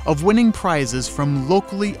goal of winning prizes from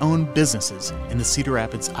locally owned businesses in the Cedar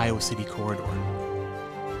Rapids, Iowa City corridor.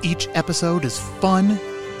 Each episode is fun,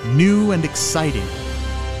 new, and exciting.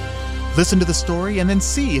 Listen to the story and then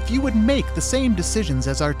see if you would make the same decisions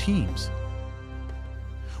as our teams.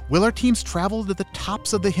 Will our teams travel to the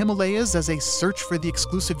tops of the Himalayas as they search for the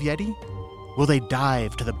exclusive Yeti? Will they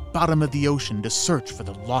dive to the bottom of the ocean to search for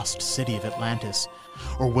the lost city of Atlantis?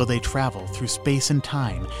 Or will they travel through space and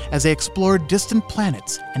time as they explore distant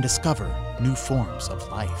planets and discover new forms of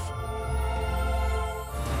life?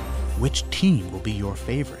 Which team will be your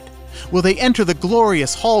favorite? Will they enter the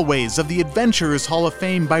glorious hallways of the Adventurers Hall of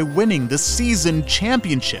Fame by winning the season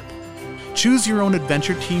championship? Choose Your Own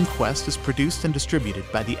Adventure Team Quest is produced and distributed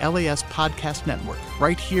by the LAS Podcast Network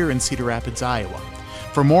right here in Cedar Rapids, Iowa.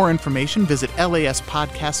 For more information, visit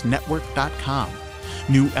laspodcastnetwork.com.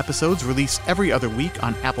 New episodes released every other week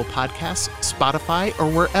on Apple Podcasts, Spotify, or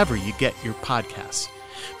wherever you get your podcasts.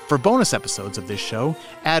 For bonus episodes of this show,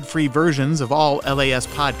 ad-free versions of all LAS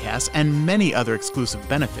podcasts, and many other exclusive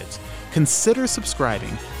benefits, consider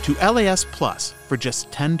subscribing to LAS Plus for just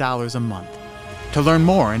 $10 a month. To learn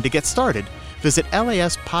more and to get started, visit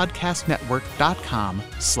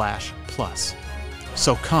laspodcastnetwork.com/plus.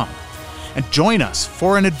 So come and join us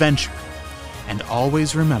for an adventure. And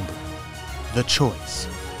always remember, the choice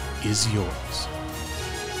is yours.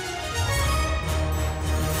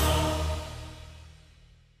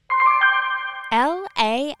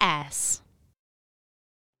 LAS.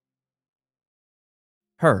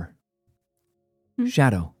 Her.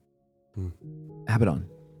 Shadow. Abaddon.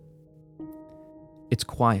 It's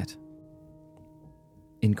quiet.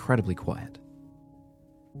 Incredibly quiet.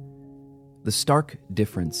 The stark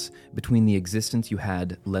difference between the existence you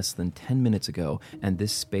had less than 10 minutes ago and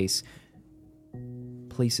this space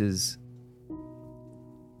places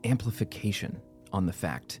amplification on the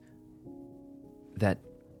fact that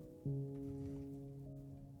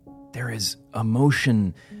there is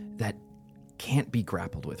emotion that can't be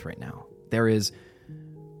grappled with right now. There is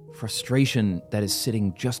frustration that is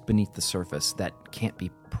sitting just beneath the surface that can't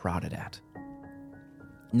be prodded at.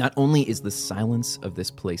 Not only is the silence of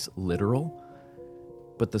this place literal,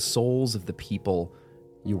 but the souls of the people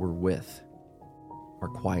you were with are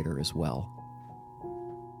quieter as well.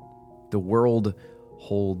 The world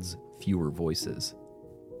holds fewer voices.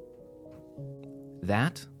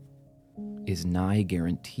 That is nigh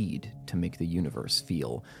guaranteed to make the universe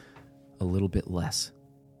feel a little bit less.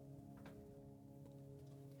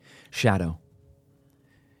 Shadow,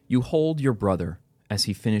 you hold your brother as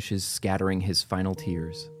he finishes scattering his final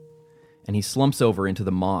tears, and he slumps over into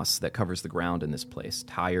the moss that covers the ground in this place,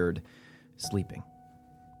 tired, sleeping.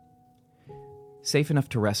 Safe enough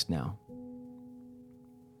to rest now.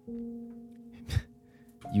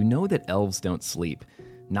 You know that elves don't sleep,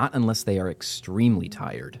 not unless they are extremely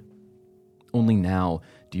tired. Only now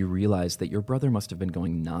do you realize that your brother must have been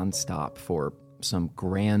going nonstop for some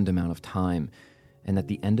grand amount of time, and that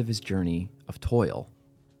the end of his journey of toil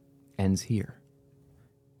ends here.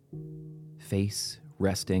 Face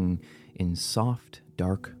resting in soft,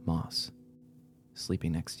 dark moss,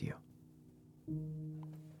 sleeping next to you.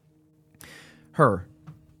 Her.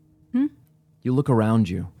 You look around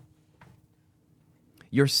you.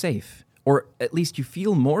 You're safe, or at least you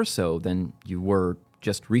feel more so than you were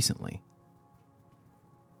just recently.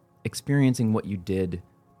 Experiencing what you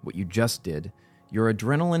just did, your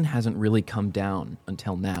adrenaline hasn't really come down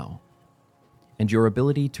until now. And your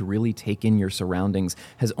ability to really take in your surroundings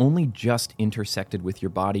has only just intersected with your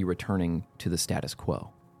body returning to the status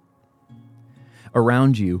quo.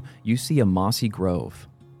 Around you, you see a mossy grove.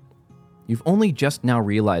 You've only just now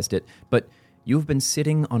realized it, but you've been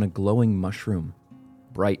sitting on a glowing mushroom,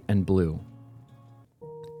 bright and blue.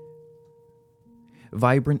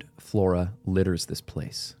 Vibrant flora litters this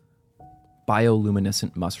place.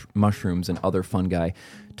 Bioluminescent mushrooms and other fungi,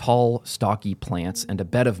 tall, stocky plants, and a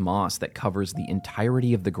bed of moss that covers the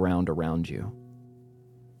entirety of the ground around you.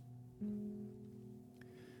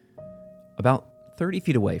 About 30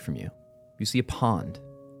 feet away from you, you see a pond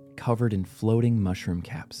covered in floating mushroom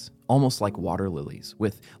caps, almost like water lilies,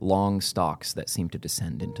 with long stalks that seem to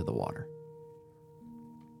descend into the water.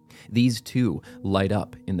 These too light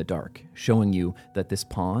up in the dark, showing you that this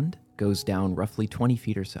pond goes down roughly 20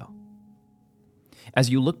 feet or so.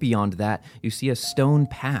 As you look beyond that, you see a stone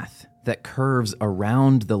path that curves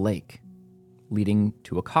around the lake, leading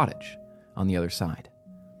to a cottage on the other side.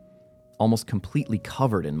 Almost completely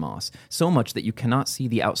covered in moss, so much that you cannot see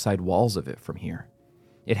the outside walls of it from here.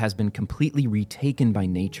 It has been completely retaken by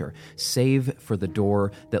nature, save for the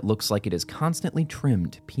door that looks like it is constantly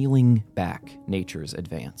trimmed, peeling back nature's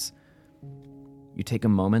advance. You take a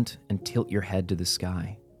moment and tilt your head to the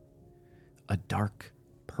sky. A dark,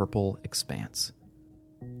 purple expanse,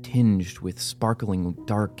 tinged with sparkling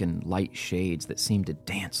dark and light shades that seem to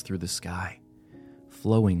dance through the sky,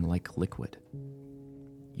 flowing like liquid.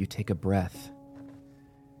 You take a breath.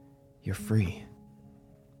 You're free.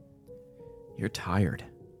 You're tired.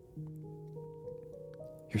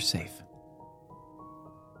 You're safe.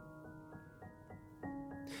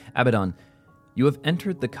 Abaddon, you have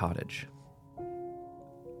entered the cottage.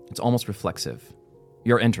 It's almost reflexive.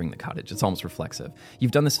 You're entering the cottage. It's almost reflexive.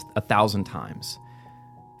 You've done this 1,000 times.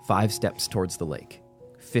 5 steps towards the lake.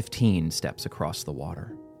 15 steps across the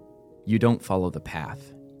water. You don't follow the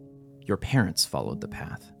path. Your parents followed the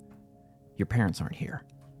path. Your parents aren't here.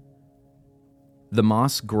 The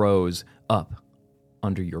moss grows up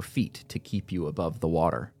under your feet to keep you above the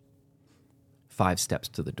water. 5 steps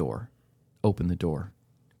to the door. Open the door.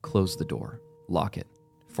 Close the door. Lock it.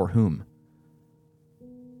 For whom?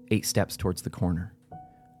 8 steps towards the corner.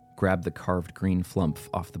 Grab the carved green flump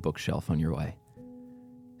off the bookshelf on your way.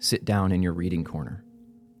 Sit down in your reading corner.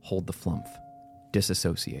 Hold the flump.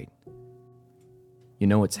 Disassociate. You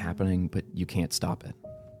know what's happening, but you can't stop it.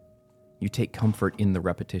 You take comfort in the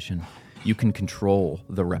repetition. You can control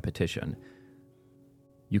the repetition.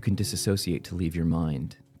 You can disassociate to leave your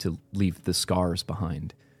mind, to leave the scars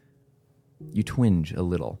behind. You twinge a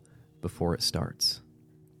little before it starts.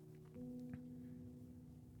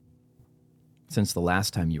 Since the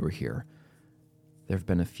last time you were here, there have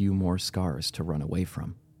been a few more scars to run away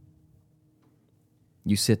from.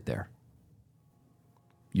 You sit there.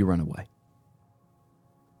 You run away.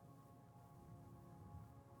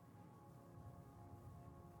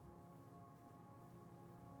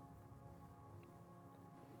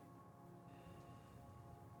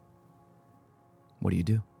 What do you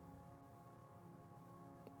do?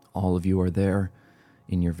 All of you are there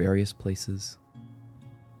in your various places.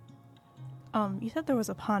 You said there was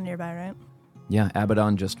a pond nearby, right? Yeah,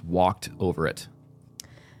 Abaddon just walked over it.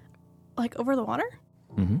 Like over the water?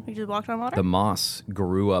 Mm-hmm. You just walked on water? The moss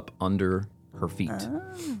grew up under her feet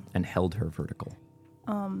and held her vertical.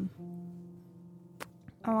 I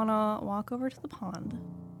want to walk over to the pond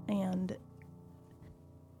and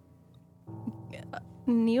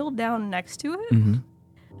kneel down next to it.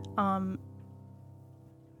 Mm-hmm.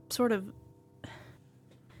 Sort of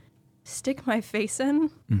stick my face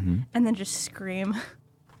in and then just scream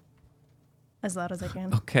as loud as I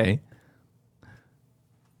can. Okay.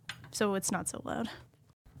 So it's not so loud.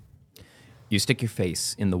 You stick your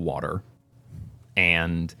face in the water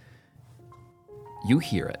and you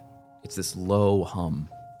hear it. It's this low hum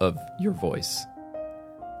of your voice.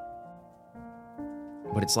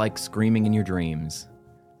 But it's like screaming in your dreams.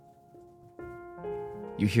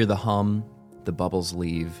 You hear the hum, the bubbles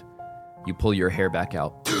leave. You pull your hair back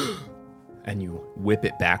out, and you whip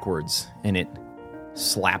it backwards, and it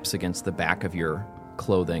slaps against the back of your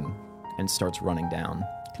clothing and starts running down.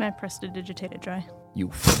 Can I prestidigitate it dry?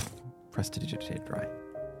 You prestidigitate dry.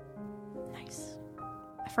 Nice.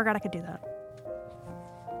 I forgot I could do that.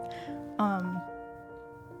 Can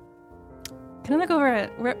I look over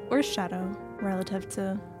at where's Shadow relative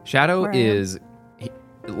to Shadow where I am? is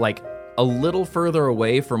like a little further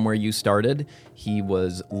away from where you started. He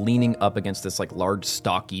was leaning up against this like large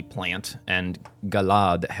stocky plant, and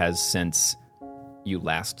Galad has, since you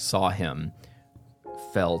last saw him,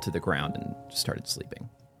 fell to the ground and started sleeping.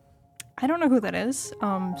 I don't know who that is.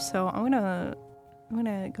 So I'm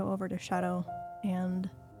gonna go over to Shadow and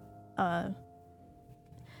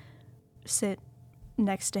sit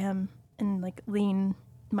next to him and like lean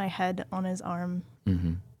my head on his arm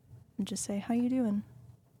and just say, "How you doing?"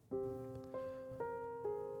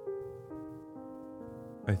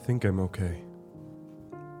 I think I'm okay.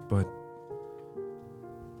 But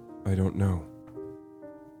I don't know.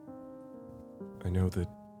 I know that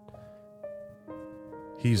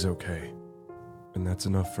he's okay, and that's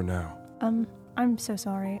enough for now. I'm so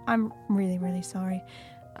sorry. I'm really, really sorry.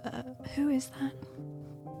 Who is that?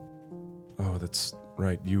 Oh, that's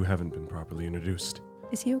right. You haven't been properly introduced.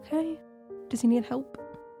 Is he okay? Does he need help?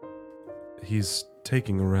 He's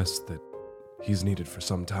taking a rest that he's needed for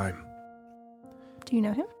some time. Do you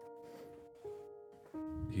know him?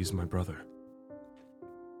 He's my brother.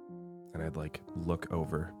 And I'd look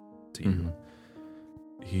over to you.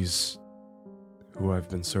 He's who I've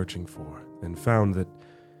been searching for, and found that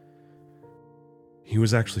he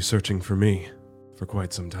was actually searching for me for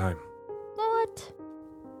quite some time. What?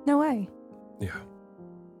 No way. Yeah.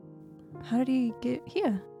 How did he get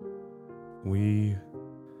here? We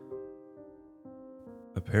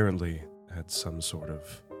apparently had some sort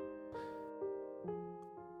of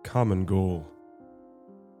common goal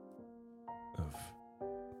of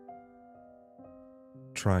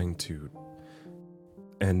trying to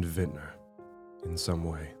end Vintner in some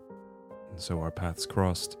way. And so our paths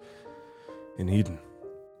crossed in Eden.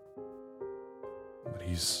 But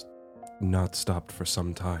he's not stopped for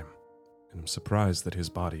some time. And I'm surprised that his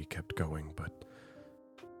body kept going, but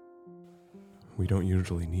we don't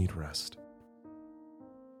usually need rest.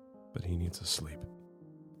 But he needs a sleep.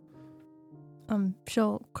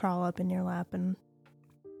 She'll crawl up in your lap and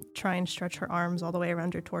try and stretch her arms all the way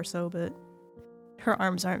around your torso, but her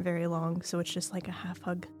arms aren't very long, so it's just like a half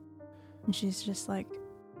hug. And she's just like,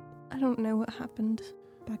 I don't know what happened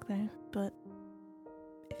back there, but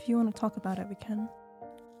if you want to talk about it, we can.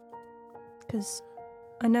 Because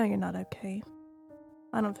I know you're not okay.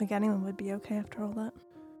 I don't think anyone would be okay after all that.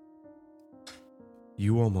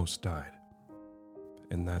 You almost died.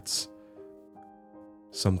 And that's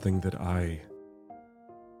something that I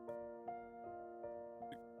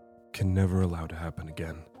can never allow to happen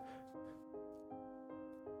again.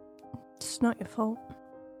 It's not your fault.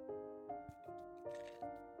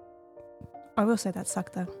 I will say that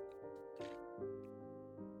sucked, though.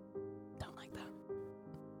 Don't like that.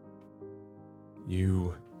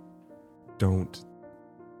 You don't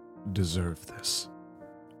deserve this.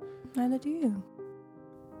 Neither do you.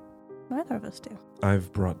 Neither of us do.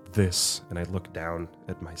 I've brought this, and I look down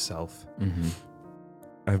at myself.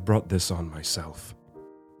 I've brought this on myself.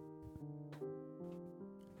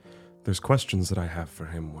 There's questions that I have for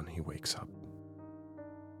him when he wakes up.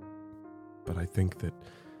 But I think that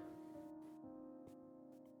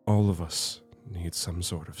all of us need some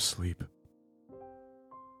sort of sleep.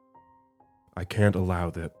 I can't allow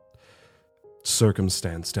that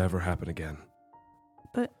circumstance to ever happen again.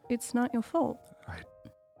 But it's not your fault.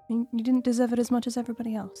 You didn't deserve it as much as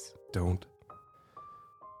everybody else. Don't.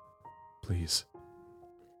 Please.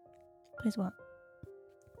 Please what?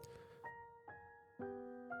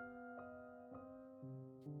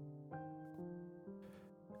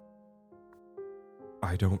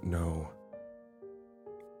 I don't know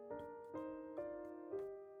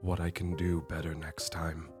what I can do better next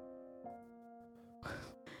time.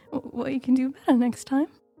 What you can do better next time?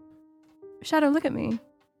 Shadow, look at me.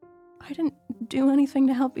 I didn't do anything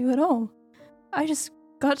to help you at all. I just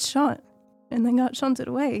got shot and then got shunted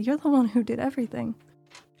away. You're the one who did everything.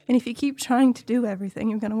 And if you keep trying to do everything,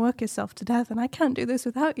 you're going to work yourself to death, and I can't do this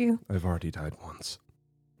without you. I've already died once.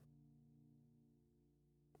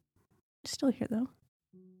 Still here, though.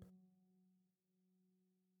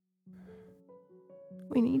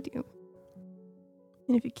 We need you.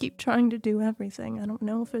 And if you keep trying to do everything, I don't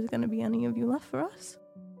know if there's going to be any of you left for us.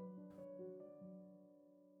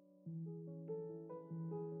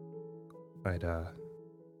 I'd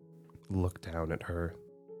look down at her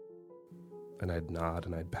And I'd nod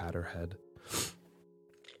and I'd pat her head.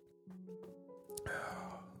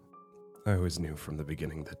 I always knew from the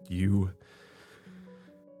beginning that you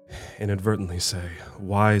inadvertently say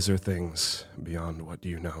wiser things beyond what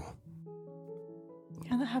you know.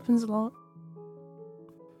 Yeah, that happens a lot.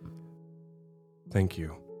 Thank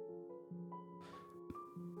you.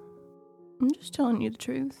 I'm just telling you the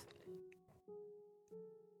truth.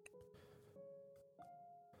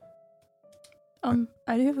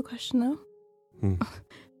 I do have a question though.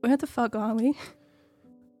 Where the fuck are we?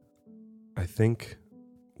 I think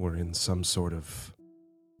we're in some sort of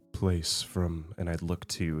place and I'd look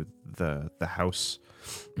to the house,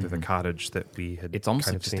 the cottage that we had. It's almost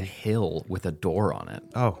kind like of just seen. a hill with a door on it.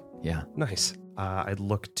 Oh, Yeah. nice. I'd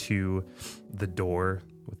look to the door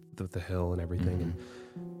with the hill and everything, and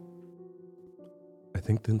I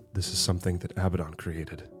think that this is something that Abaddon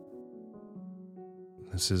created.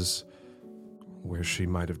 This is where she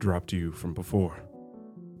might have dropped you from before.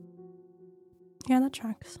 Yeah, that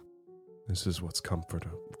tracks. This is what's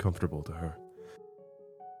comfortable to her.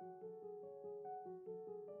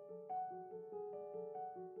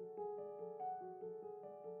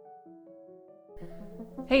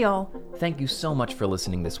 Hey y'all. Thank you so much for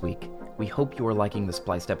listening this week. We hope you are liking the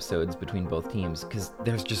spliced episodes between both teams, because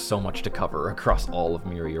there's just so much to cover across all of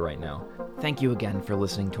Myria right now. Thank you again for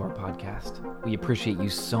listening to our podcast. We appreciate you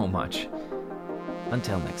so much.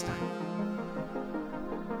 Until next time.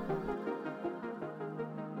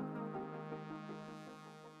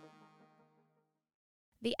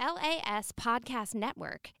 The LAS Podcast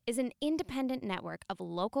Network is an independent network of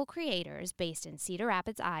local creators based in Cedar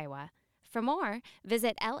Rapids, Iowa. For more,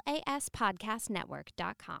 visit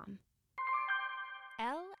laspodcastnetwork.com.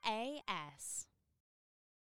 LAS.